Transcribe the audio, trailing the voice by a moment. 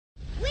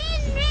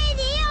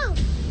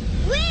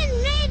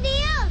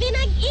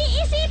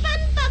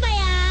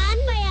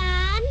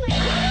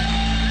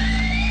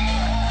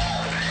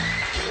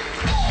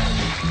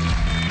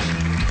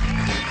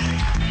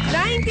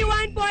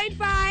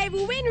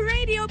91.5 Win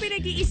Radio,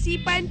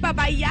 pinag-iisipan pa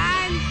ba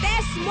yan?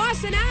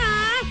 Tesmosa na,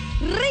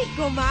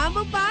 Rico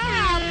Mamo pa.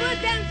 Put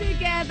them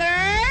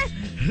together,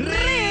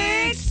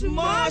 Rix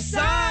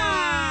Mosa!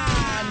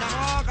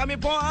 Nako, kami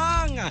po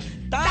ang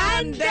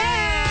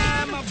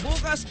Tandem!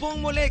 Bukas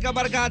pong muli,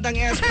 kabarkadang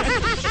Espen.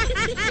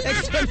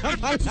 Extra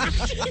naman.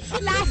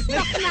 Last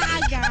talk na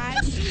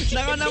agad.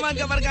 Nako naman,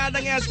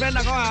 kabarkadang Espen.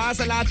 Ako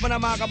sa lahat po ng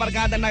mga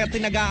kabarkadang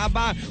natin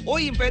nag-aabang.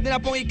 Uy, pwede na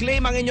pong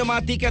i-claim ang inyong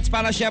mga tickets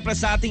para syempre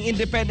sa ating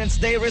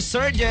Independence Day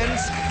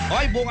Resurgence.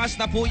 Uy, bukas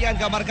na po yan,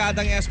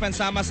 kabarkadang Espen.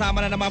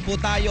 Sama-sama na naman po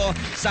tayo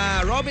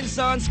sa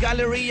Robinsons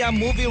Galleria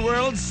Movie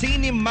World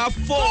Cinema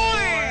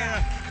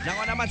 4.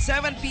 Nako naman,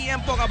 7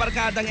 p.m. po,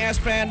 kabarkadang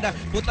S-Friend.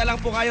 Punta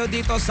lang po kayo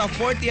dito sa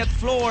 40th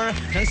floor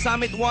ng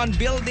Summit 1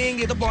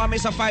 Building. Dito po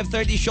kami sa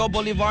 530 Shaw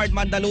Boulevard,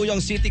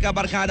 Mandaluyong City,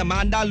 kabarkada.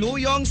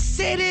 Mandaluyong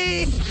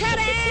City!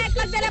 Correct!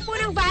 Magdala po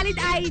ng valid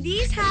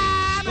IDs,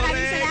 ha?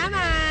 Maraming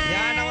salamat.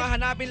 Yan,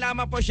 hanapin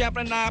lamang po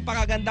syempre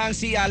napakagandang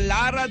si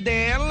Lara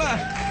Del.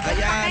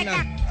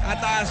 Ayan.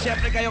 At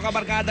syempre kayo,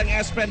 kabarkadang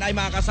S-Friend, ay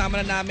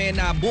makakasama na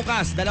namin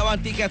bukas. 2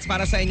 tickets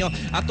para sa inyo.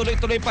 At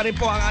tuloy-tuloy pa rin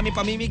po ang aming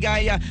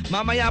pamimigay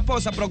mamaya po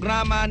sa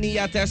programa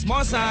ni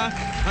Tesmosa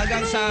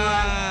hanggang sa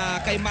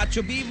kay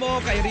Macho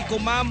Bibo, kay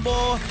Rico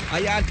Mambo,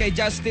 ayan, kay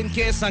Justin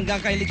Kiss, hanggang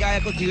kay Ligaya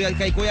ko,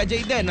 kay Kuya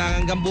Jayden.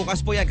 Hanggang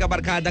bukas po yan,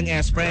 kabarkadang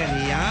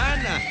S-Friend.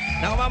 Yan.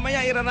 Naku,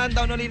 mamaya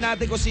i-rundown ulit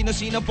natin kung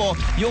sino-sino po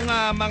yung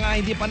mga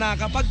hindi pa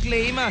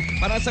nakakapag-claim.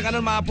 Para sa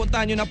ganun,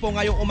 mapuntahan nyo na po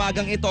ngayong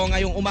umagang ito,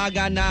 ngayong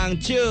umaga ng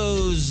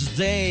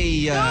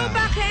Tuesday. Go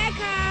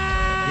Bakeka!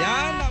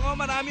 Yan, ako,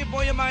 marami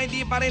po yung mga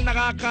hindi pa rin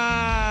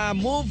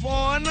nakaka-move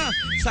on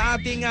sa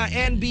ating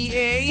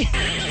NBA.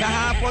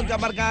 Kahapon,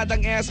 kabarkadang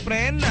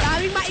S-Friend.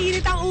 Daming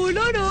mainit ang ulo,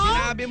 no?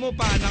 Sinabi mo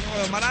pa,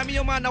 nako, marami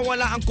yung mga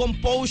nawala ang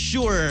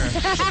composure.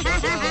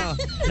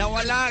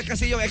 Nawala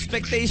kasi yung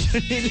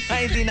expectation nila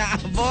hindi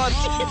naabot.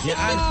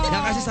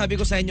 Yan kasi sabi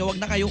ko sa inyo, wag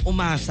na kayong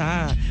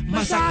umasa.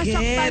 Masakit.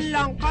 Masasaktan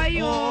lang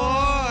kayo.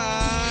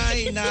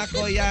 Ay,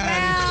 nako yan.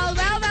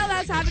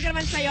 Well, sabi ko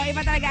naman sa'yo, iba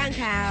talaga ang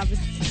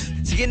Cavs.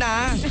 Sige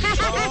na.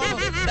 Oo,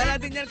 dala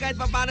din yan kahit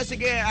paano.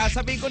 Sige,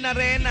 sabihin ko na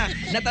rin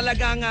na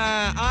talagang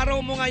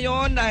araw mo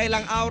ngayon dahil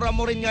ang aura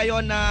mo rin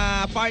ngayon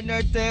na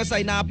partner test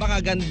ay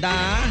napakaganda.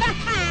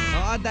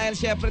 Oo, dahil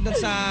syempre dun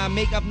sa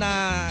makeup na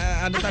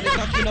ano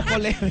talaga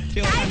kinukulit.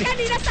 Ay,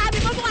 kanina sabi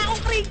mo mukha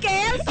akong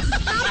crinkles.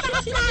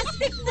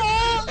 Napaka-plastic mo.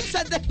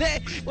 Sandali,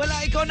 wala,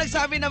 ikaw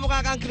nagsabi na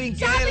mukha kang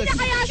crinkles. Sabi niya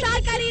kaya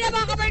saan kanina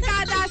mga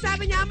kabarkada.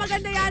 Sabi niya,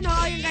 maganda yan, ho,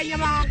 yung ganyan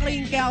mga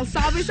crinkles.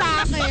 Sabi sa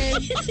akin.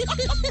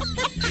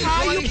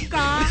 Hayop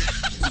ka.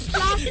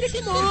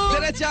 Plastic mo.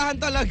 Diretsahan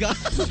talaga.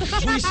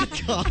 Buisit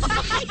ka.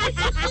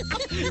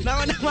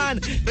 Naku naman,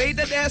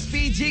 rated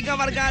SPG,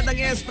 kabarkadang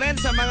S-Friend,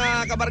 sa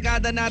mga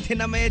kabarkada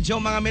natin na medyo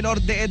mga minor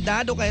de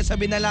edad o kaya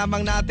sabi na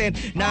lamang natin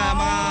na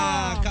mga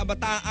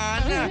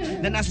kabataan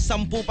na nasa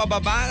 10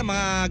 pababa,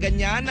 mga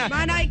ganyan.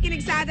 Mga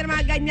nakikinig sa atin,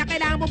 mga ganyan,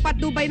 kailangan mo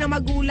patnubay ng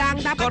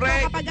magulang. Dapat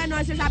Correct. mo kapag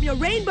sinasabi nyo,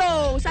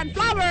 rainbow,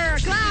 sunflower,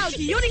 clouds,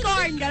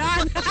 unicorn,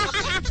 gano'n.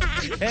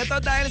 Eto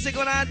dahil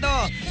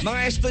sigurado, mga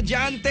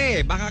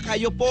estudyante, baka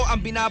kayo po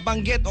ang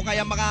binabanggit o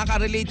kaya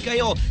makaka-relate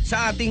kayo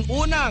sa ating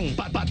unang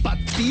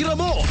Patira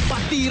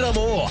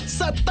mo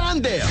sa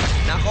Tandem.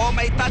 Nako,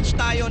 may touch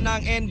tayo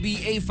ng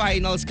NBA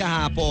Finals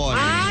kahapon.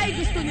 Ay,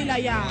 gusto nila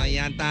yan.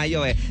 Ayan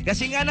tayo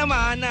Kasi nga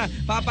naman,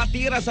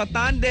 papatira sa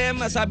Tandem,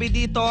 sabi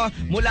dito,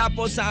 mula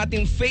po sa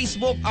ating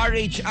Facebook,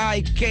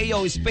 RHI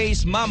KO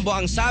Space Mambo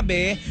ang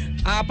sabi,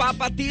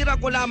 papatira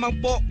ko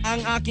lamang po ang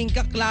aking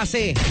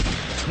kaklase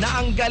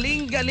na ang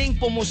galing-galing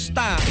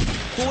pumusta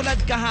tulad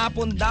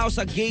kahapon daw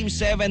sa Game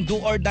 7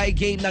 do or die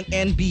game ng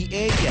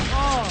NBA.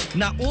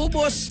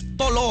 Naubos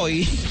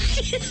tuloy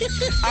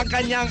ang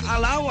kanyang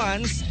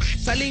allowance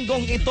sa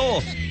linggong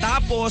ito.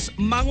 Tapos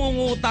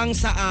mangungutang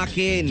sa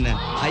akin.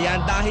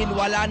 Ayan, dahil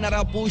wala na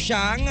raw po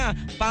siyang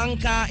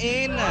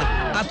pangkain.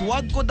 At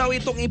wag ko daw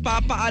itong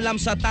ipapaalam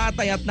sa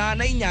tatay at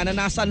nanay niya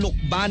na nasa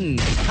lukban.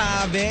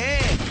 Sabi.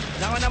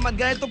 Naku naman,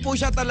 ganito po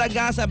siya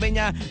talaga. Sabi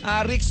niya,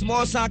 Rix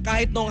Mosa,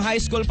 kahit nung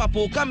high school pa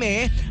po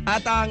kami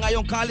at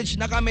ngayong college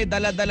na kami,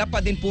 dala-dala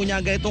pa din po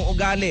niya ang ganitong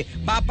ugali.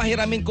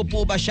 Papahiramin ko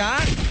po ba siya?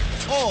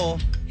 O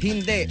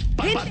hindi?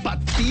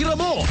 Patira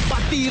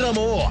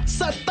mo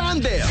sa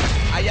Tandem.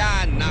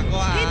 Ayan, nako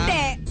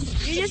Hindi.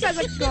 Yun yung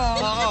sagot ko.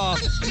 Oo.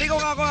 Hindi ko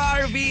ako,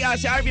 RV.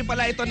 Si RV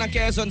pala ito ng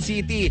Quezon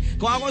City.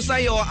 Kung ako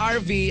sa'yo,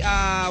 RV,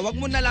 wag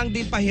mo na lang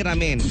din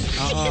pahiramin.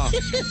 Oo.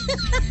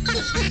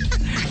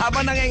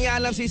 Habang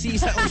nangyayalam si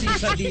Sisa o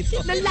Sisa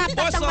dito.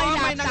 Nalapat ng may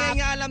may laptop.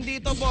 nangyayalam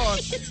dito,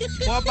 boss.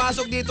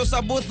 Pumapasok dito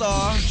sa booth,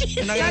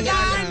 Gagano,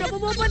 Nangyayalam.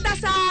 pumupunta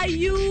sa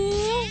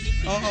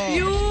Oo.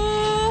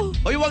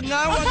 Uy, wag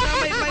nga.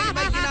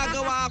 May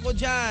ginagawa ako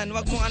dyan.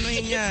 Wag mong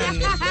anuhin yan.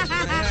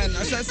 Ayan.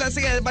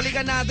 Sige,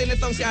 balikan natin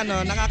itong si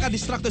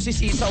nakaka-distract to si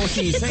Sisa o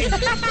Sisa.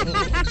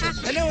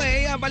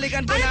 Anyway, nga,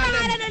 balikan po Ano natin.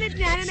 pangalan ulit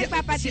niya na Si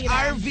nagpapatira?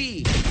 RV.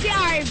 Si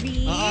RV?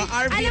 Oo,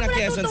 RV Alam na mo,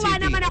 Quezon natutuwa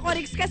City. naman ako,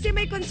 Rix, kasi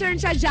may concern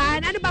siya dyan.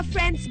 Ano ba,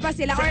 friends ba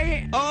sila? Or,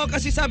 Oo,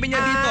 kasi sabi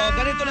niya dito, Ah.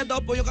 ganito na daw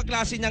po yung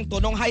kaklase niyang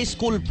to nung high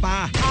school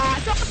pa.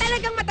 so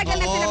talagang matagal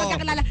na sila Oo.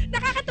 magkakilala.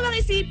 Nakakatuwang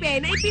isipin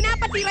na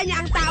ipinapatira niya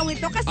ang taong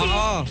ito kasi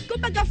Oo.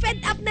 kumbaga fed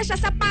up na siya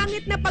sa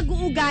pangit na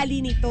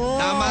pag-uugali nito.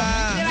 Tama.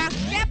 Diba?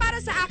 Kaya para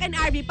sa akin,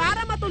 RV,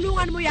 para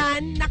matulungan mo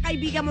yan, na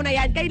kaibigan mo na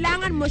yan,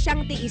 kailangan mo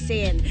siyang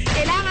tiisin.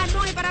 Kailangan mo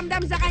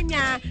iparamdam sa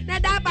kanya na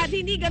dapat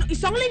hindi ganun.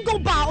 Isang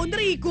linggong baon,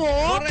 Rico.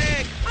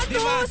 Correct. Ano?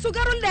 Diba?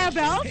 Sugarol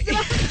levels?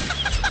 Diba?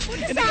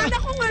 Sana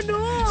kung ano.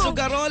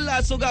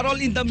 Sugarol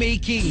in the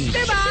making.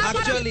 Diba?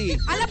 Actually.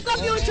 Parang, alam ko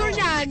future Oo.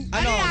 niyan.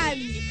 Ano Ano? yan?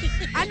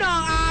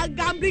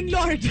 Gambling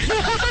lord.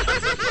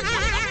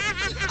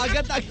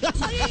 Agad-agad.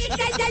 Magiging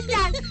ganyan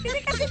yan. Hindi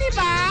kasi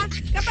diba,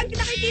 kapag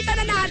nakikita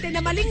na natin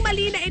na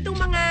maling-mali na itong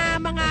mga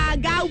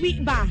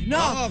gawi ba, no?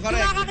 Oo,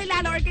 correct. Kung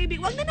nakakilala or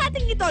kaibigan, huwag na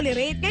natin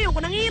i-tolerate. Ngayon,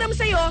 kung nangihiram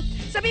sa'yo,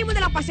 sabihin mo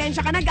na lang, pasensya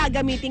ka na,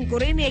 gagamitin ko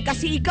rin eh.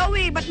 Kasi ikaw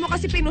ba't mo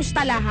kasi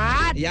pinusta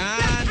lahat? Yan.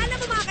 Kaya, alam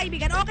mo mga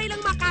kaibigan, okay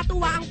lang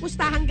makatuwa ang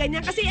pustahan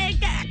ganyan. Kasi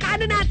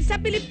kaano natin, sa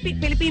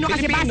Pilipino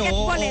kasi Pilipino,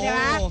 basketball di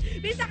ba? oo.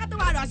 Minsan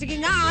katuwa, no? Sige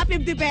nga,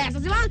 50 pesos,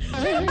 di ba?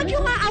 Pero pag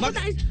yung aabot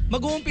na...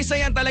 Mag-uumpisa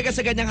yan talaga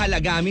sa ganyang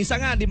halaga. Minsan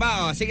nga, di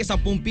ba? Oh, sige, 10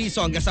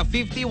 piso hanggang sa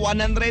 50,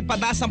 100,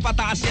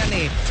 pataas yan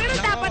eh. Pero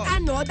Nako.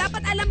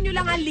 dapat alam nyo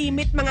lang ang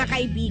limit mga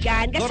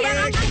kaibigan. Kasi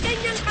Correct. ang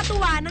ganyang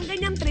katuwaan, ang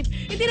ganyang trip,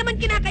 hindi naman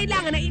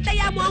kinakailangan na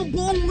itaya mo ang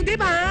buong, di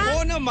ba?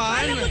 Oo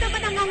naman. Alam mo naman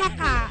nanganga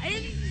ka.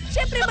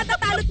 Siyempre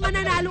matatalo't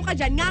mananalo ka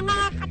dyan.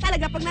 Nganga ka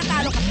talaga pag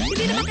natalo ka.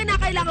 Hindi naman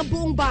kinakailangan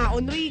buong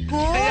baon,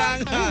 Rico. Kaya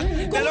nga.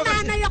 Kung Pero kasi-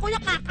 nanay ako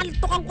niya,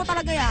 kakaltukan ko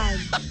talaga yan.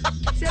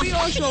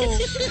 Seryoso.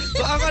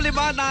 So ako, di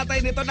ba, natay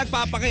nito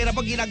nagpapakahirap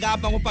pag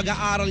ginagapang ko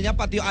pag-aaral niya,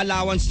 pati yung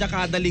allowance niya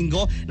kada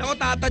linggo. Naku,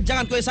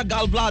 tatadyakan ko yung sa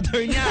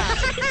gallbladder niya.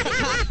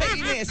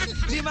 Nakakainis.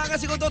 Di ba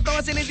kasi kung totoo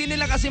sila, hindi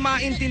nila kasi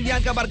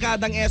maintindihan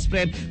kabarkadang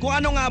S-friend kung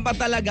ano nga ba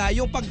talaga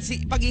yung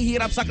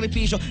paghihirap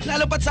sakripisyo.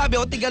 Lalo pat sabi,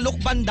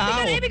 Tigalukban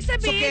daw. Pero ibig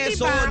sabihin,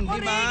 so, Quezon, di ba?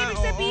 di ba? Correct,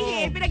 ibig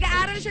sabihin, Oo.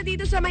 pinag-aaral siya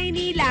dito sa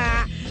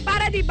Maynila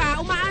para, di ba,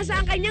 umaasa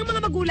ang kanyang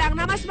mga magulang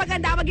na mas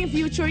maganda maging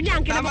future niya,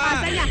 ang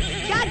kinabukasan Tama. niya.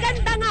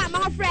 Gaganda nga,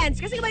 mga friends,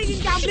 kasi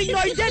magiging gambling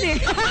lord yan eh.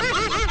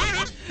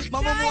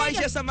 Mamumuhay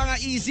siya sa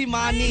mga easy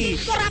money.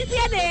 Correct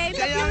yan eh. In the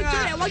Kaya future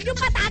nga. eh. Huwag yung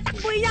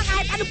patatakboy niya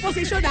kahit anong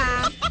posisyon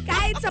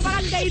kahit sa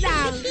barangay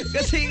lang.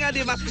 Kasi nga,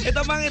 di ba,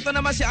 ito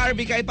naman si RV,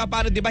 kahit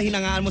paano, di ba,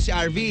 hinangaan mo si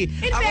RV.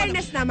 In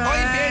fairness naman. Oh,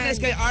 in fairness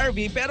kay RV,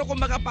 pero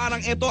kumbaga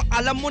parang ito,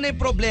 alam mo na yung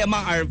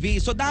problema,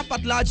 RV. So,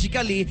 dapat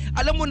logically,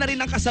 alam mo na rin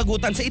ang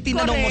kasagutan sa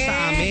itinanong mo sa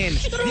Correct. amin.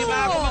 True. Di ba,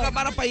 kumbaga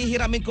parang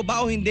pahihiramin ko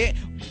ba o hindi,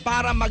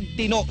 para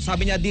magtino.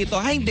 Sabi niya dito,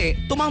 hindi,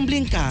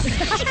 tumambling ka.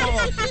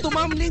 Oo,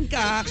 tumambling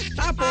ka,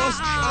 tapos,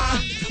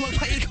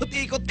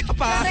 magpaikot-ikot ka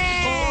pa.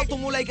 Correct. Oo,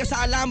 tumulay ka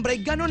sa alambre,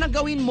 ganun ang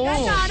gawin mo.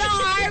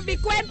 Gano'n, Harvey.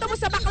 Kwento mo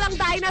sa baklang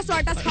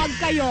dinosaur, tas hug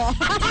kayo.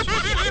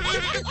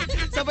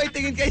 Sabay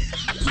tingin kayo.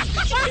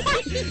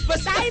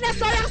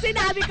 Dinosaur ang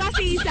sinabi ko,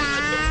 Sisa.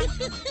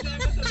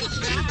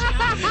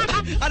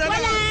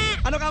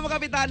 Ano ka mo,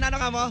 Kapitan? Ano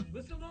ka mo?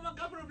 Gusto mo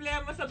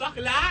magka-problema sa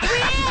bakla?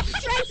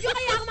 Friends ko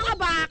kaya ang mga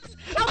box.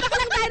 Ang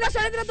baklang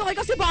dinosaur na tinutukoy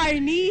ko si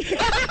Barney.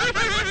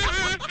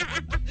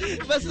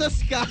 Bastos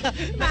ka.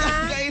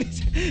 Nakakainis.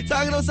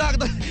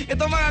 Sakto.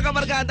 Ito mga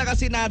kamarkada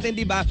kasi natin,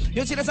 di ba?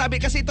 Yung sinasabi,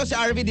 kasi ito si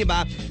RV, di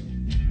ba?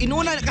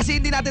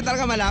 Kasi hindi natin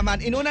talaga malaman.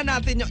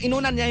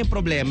 Inunan niya yung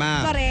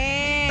problema.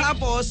 Correct.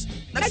 Tapos,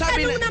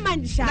 Nagtanong naman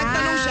siya.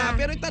 Nagtanong siya,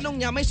 pero yung tanong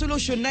niya, may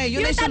solusyon na eh.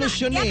 Yun ay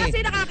solusyon Yan eh.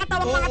 kasi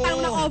nakakatawang mga Oo.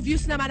 tanong na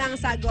obvious naman ang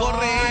sagot.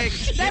 Correct.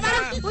 Dahil Diba?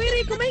 parang, uy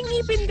Rico, may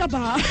ngipin ka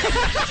ba?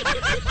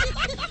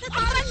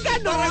 Parang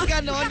gano'n. Parang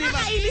ganon, di ba?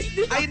 Nakakainis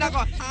din. Ay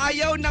nako,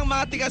 ayaw ng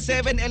mga tiga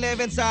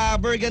 7-Eleven sa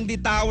Burgundy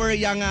Tower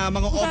yung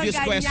mga obvious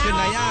ganyan, question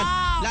na yan.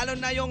 oo. Lalo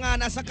na yung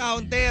nasa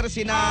counter,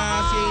 si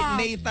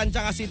Nathan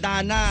tsaka si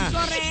Dana.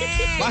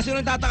 Correct. Basta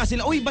nung tataka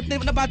sila, uy, ba't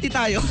nabati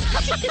tayo?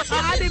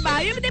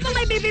 Diba? Yung di ba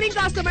may bibiling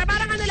customer,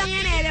 parang ano lang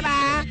yan eh, diba?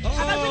 Oo.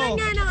 Katulad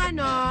nga ng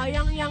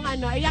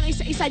yung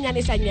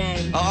isa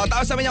niyan. Oo,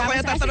 tapos sabi niya, Tapos,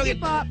 kaya tatanungin.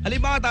 sige po.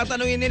 Halimbawa,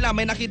 tatanungin nila,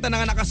 may nakita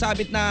na nga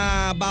nakasabit na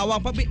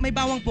bawang. May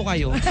bawang po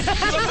kayo.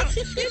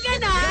 Yung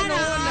gano'n.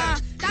 Ganon.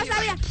 Tapos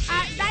sabi niya,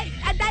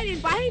 dahil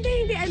pa,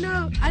 hindi,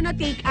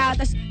 take out.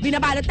 Tapos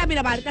binabalot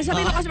na.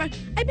 Sabi ng customer,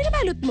 ay,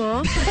 binabalot mo?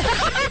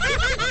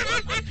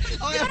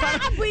 Okay, Di ba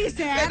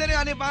nakakabwisit? Pwede rin,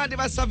 di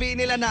ba, sabihin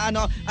nila na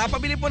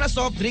pabili po na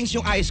soft drinks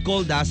yung ice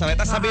cold Tapos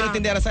sabihin ng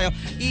tindera sa'yo,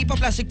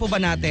 ipaplastic po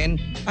ba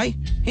natin? Ay,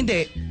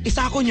 hindi.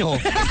 Isako nyo.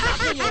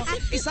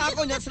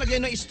 Isako nyo, tapos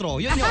lagyan ng straw.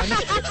 Yun.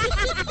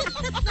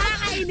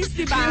 Nakakainis,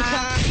 di ba?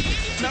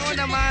 Nako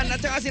naman,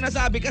 at saka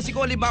sinasabi, kasi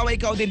kung halimbawa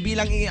ikaw din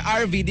bilang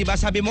RV, di ba,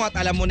 sabi mo at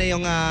alam mo na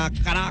yung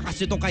karakas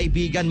itong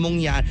kaibigan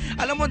mong yan,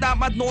 alam mo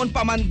dapat noon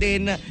pa man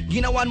din,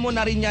 ginawan mo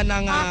na rin yan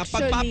ng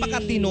Actually.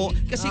 pagpapakatino.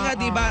 Kasi nga,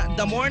 di ba,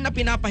 the more na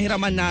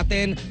pinapahiraman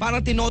natin,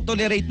 parang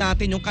tinotolerate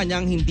natin yung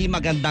kanyang hindi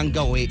magandang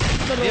gawi.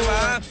 True. Di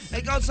ba?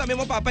 Ikaw sabi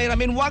mo,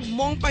 papahiramin, wag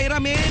mong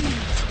pahiramin.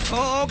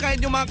 Oo, kahit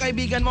yung mga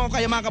kaibigan mo,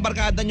 kaya mga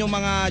kabarkada nyo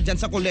mga dyan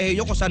sa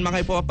kolehiyo, kung saan mga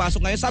kayo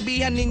pumapasok ngayon,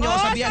 sabihan ninyo,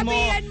 Oo, sabihan mo.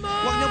 sabihan mo.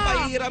 Huwag nyo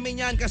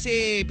pahihiramin yan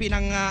kasi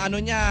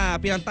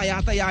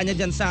pinantaya-taya niya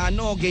dyan sa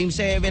Game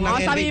 7 ng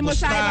NBA sabihin mo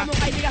sa iba Pusta. mo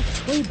kaibigan,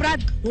 uy Brad,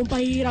 huwag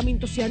pahihiramin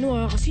to si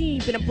kasi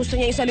pinagpusta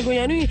niya isa linggo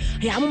niya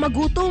hayaan mo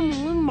magutom,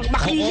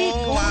 makinig.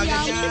 Oo,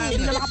 ganyan.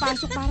 Hindi na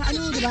makapasok para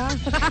di ba?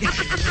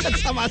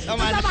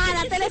 Sama-sama na. Kasama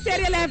na,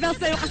 teleserye levels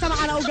na yung kasama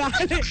ka na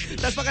ugali.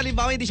 Tapos pag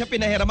halimbawa hindi siya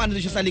pinahiraman, doon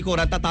siya sa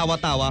likuran,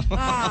 tatawa-tawa.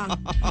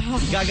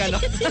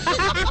 Gagano.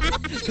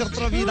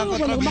 Kontrabida, Walang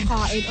kontrabida.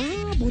 makain.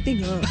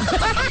 Buti nga.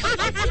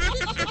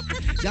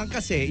 Yan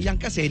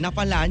kasi,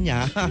 napala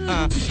niya.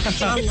 Yan,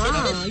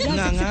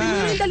 Nga nga. sipsipin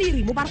mo yung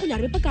daliri mo, parang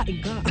kunyari may pagkain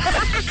ka.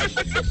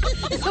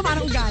 So,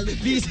 parang ugali.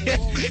 Busy.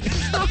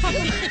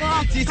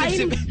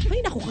 Sisip-sip. Ay,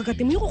 naku,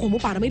 kagatin mo yung kuko mo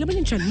para may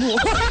laman yung tiyan mo.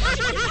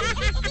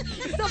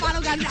 So, parang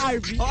ugali na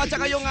RV. At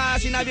saka yung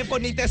sinabi po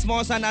ni Tess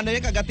Mosan,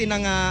 kagatin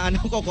ng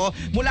koko,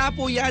 mula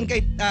po yan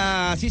kay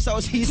Sisa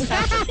o Sisa.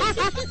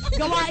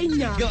 Gawain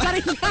niya.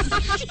 Sorry.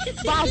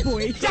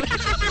 Baboy.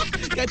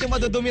 Kahit yung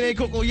madudumi na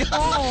yung kuko yan.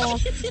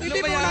 Oo. Hindi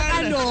ba mo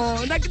yan?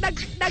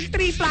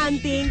 nag-tree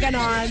planting,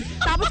 ganon.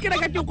 Tapos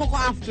kinagat yung kuko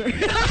after.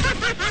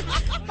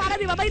 Para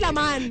di ba may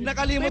laman.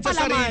 Nakalimot May sa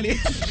palaman. sarili.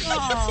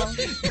 Oo.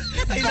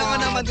 Ay naman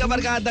naman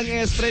kabarkadang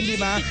S-friend, di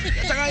ba?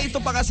 At saka ito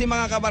pa kasi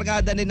mga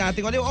kabarkada din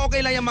natin.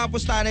 Okay lang yung mga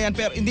pustahan na yan,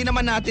 pero hindi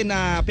naman natin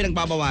na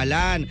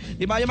pinagbabawalan.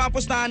 Di ba? Yung mga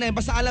pustahan na yan,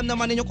 basta alam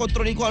naman ninyo,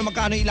 kontrolin ko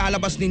magkano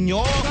ilalabas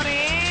ninyo.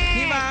 Correct.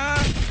 Di ba?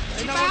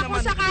 Ay naman Para naman.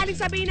 kung sakaling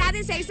sabihin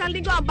natin sa isang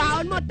linggo, ang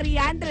baon mo,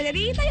 300.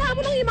 Itayahan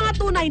mo lang yung mga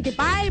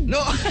 295.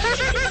 No,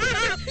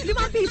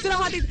 5 piso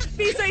lang natin.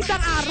 Piso isang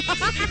araw.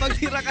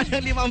 magtira ka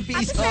ng 5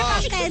 piso.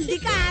 At candy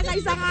ka sa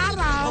isang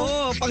araw.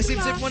 Oo,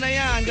 pagsipsip mo na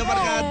yan,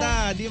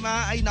 kabarkada. Di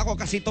ba? Ay nako,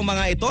 kasi itong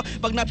mga ito,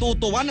 pag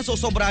natutuwa,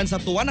 nasusobrahan sa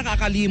tuwa,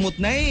 nakakalimot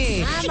na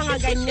eh. Mga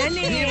ganyan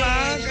eh. Di ba?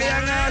 Kaya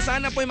nga,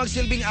 sana po yung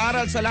magsilbing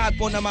aral sa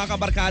lahat po ng mga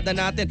kabarkada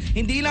natin.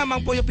 Hindi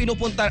lamang po yung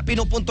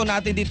pinupunto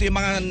natin dito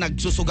yung mga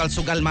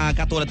nagsusugal-sugal,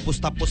 mga katulad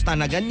pusta-pusta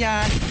na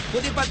ganyan.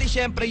 Kundi pati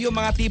syempre yung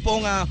mga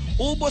tipong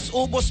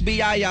ubos-ubos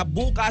biyaya,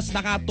 bukas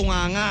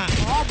nakatunganga.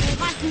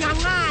 Bukas nga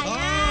nga.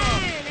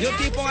 Yung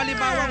tipong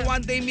halimbawang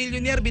one day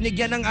millionaire,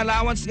 binigyan ng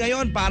allowance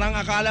ngayon, parang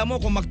akala mo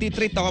kung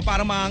magtitreat ako,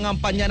 parang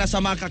mangangampanya na sa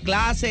mga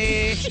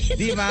kaklase,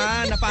 di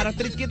ba? Na parang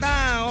treat kita,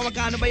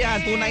 magkano ba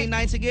yan?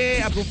 299,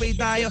 sige, buffet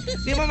tayo.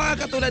 Di ba mga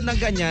katulad ng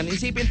ganyan,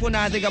 isipin po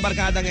natin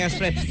kabarkadang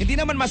S-friend, hindi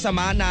naman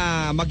masama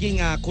na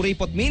maging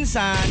kuripot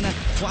minsan,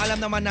 kung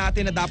alam naman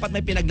natin na dapat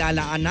may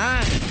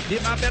pinaglalaanan. Di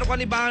ba? Pero kung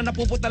halimbawa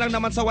napupunta lang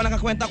naman sa walang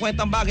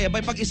kakwenta-kwentang bagay,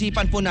 abay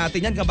pag-isipan po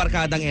natin yan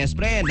kabarkadang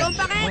S-friend.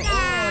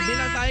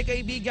 Bilang tayo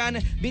kaibigan,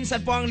 minsan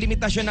po ang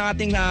limitasyon ng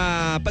ating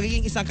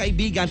pagiging isang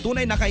kaibigan,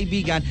 tunay na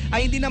kaibigan,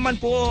 ay hindi naman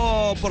po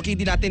porque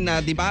hindi natin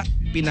di ba,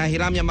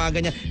 pinahiram yung mga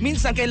ganyan.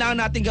 Minsan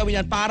kailangan natin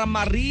gawin yan para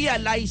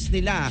ma-realize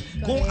nila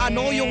kung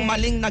ano yung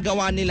maling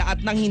nagawa nila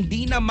at nang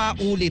hindi na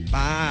maulit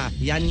pa.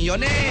 Yan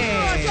yun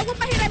eh. So kung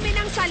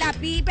pahiramin ng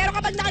salapi, pero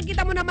kapag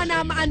nakikita mo naman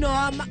na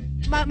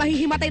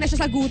mahihimatay na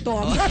siya sa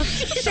gutom,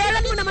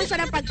 sharean mo naman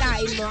siya ng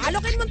pagkain mo.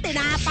 Alokin mo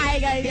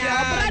tinapay, ganyan.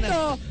 Yan.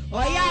 Brado.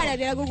 Yan,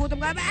 hindi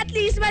nagugutom ka. At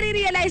least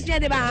marirealize niya,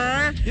 di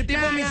ba? Yung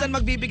tipo minsan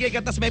magbibigay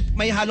ka tapos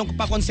may halong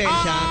pa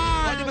konsensya.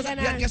 Di ba?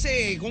 ganun. Yan kasi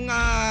kung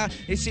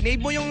sinave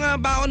mo yung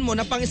baon mo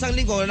na pang isang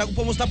linggo,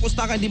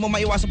 nagpumusta-pusta ka, hindi mo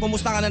maiwasan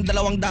pumusta ka ng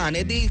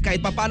 200, edi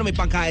kahit paano may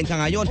pangkain ka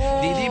ngayon.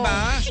 Di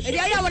ba? Edi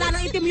wala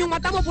nang itim yung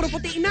mata mo, puro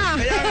puti na.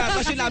 Kaya nga,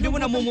 tapos yung labi mo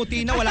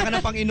namumuti na, wala ka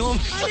na pang inom.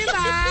 Di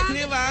ba?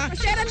 Di ba?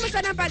 Sharean mo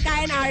siya ng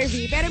pagkain, RV,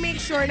 pero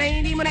make sure na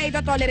hindi mo na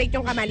ito-tolerate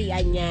yung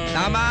kamalian niya.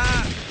 Tama.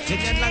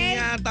 Ganyan lang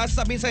yan. Tapos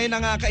sabihin sa'yo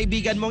ng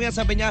kaibigan mo yan,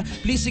 sabi niya,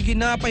 please sige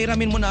na,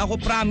 pahiramin mo na ako.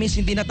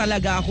 Promise, hindi na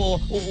talaga ako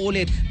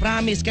uulit.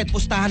 Promise, kahit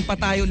pustahan pa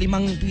tayo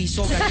 5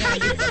 piso.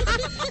 Ganyan.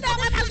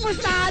 Dapat ang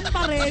pustahan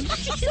pa rin.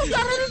 So,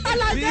 gano'n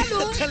talaga, no?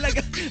 Talaga,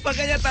 pag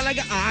ganyan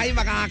talaga, ay,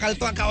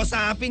 makakalto ang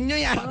kausapin nyo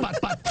yan.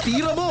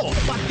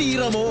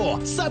 Patira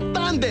mo sa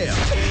Tandem.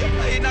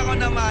 Ay, nako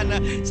naman.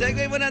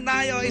 Segue muna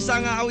tayo.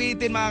 Isang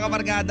awitin, mga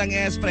kabarkadang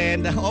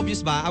S-friend. Obvious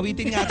ba?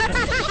 Awitin nga.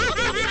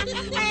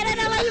 Ayun na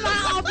naman yung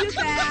mga obvious,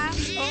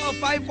 Oo,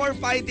 5 for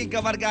fighting,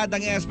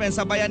 kabarkadang S-friend.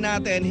 Sabayan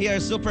natin.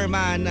 Here's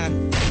Superman.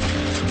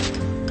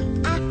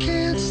 I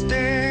can't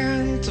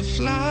stand to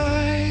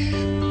fly.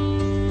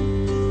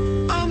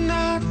 I'm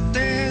not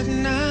that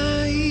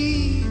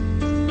naive.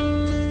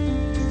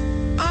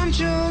 I'm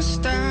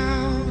just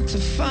out to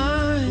find